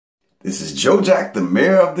This is Joe Jack, the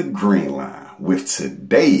mayor of the Green Line, with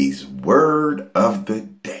today's word of the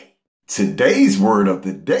day. Today's word of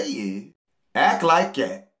the day is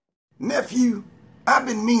Ack-like-gat. Nephew, I've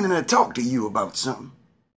been meaning to talk to you about something.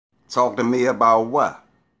 Talk to me about what?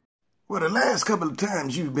 Well, the last couple of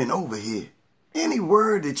times you've been over here, any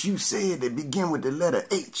word that you said that begin with the letter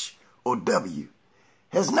H or W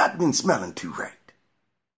has not been smelling too right.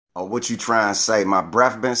 Or what you trying to say, my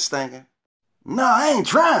breath been stinking? No, I ain't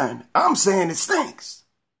trying. I'm saying it stinks.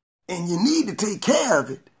 And you need to take care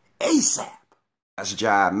of it ASAP. That's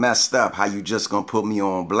jive messed up how you just gonna put me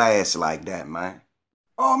on blast like that, man.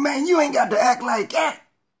 Oh, man, you ain't got to act like that.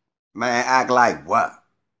 Man, act like what?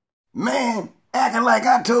 Man, acting like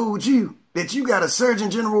I told you that you got a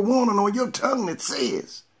Surgeon General warning on your tongue that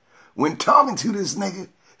says, when talking to this nigga,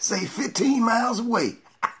 say 15 miles away.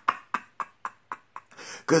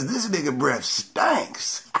 Cause this nigga breath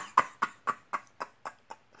stinks.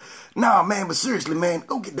 Nah, man, but seriously, man,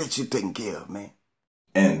 go get that shit taken care of, man.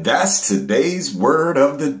 And that's today's word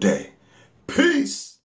of the day. Peace.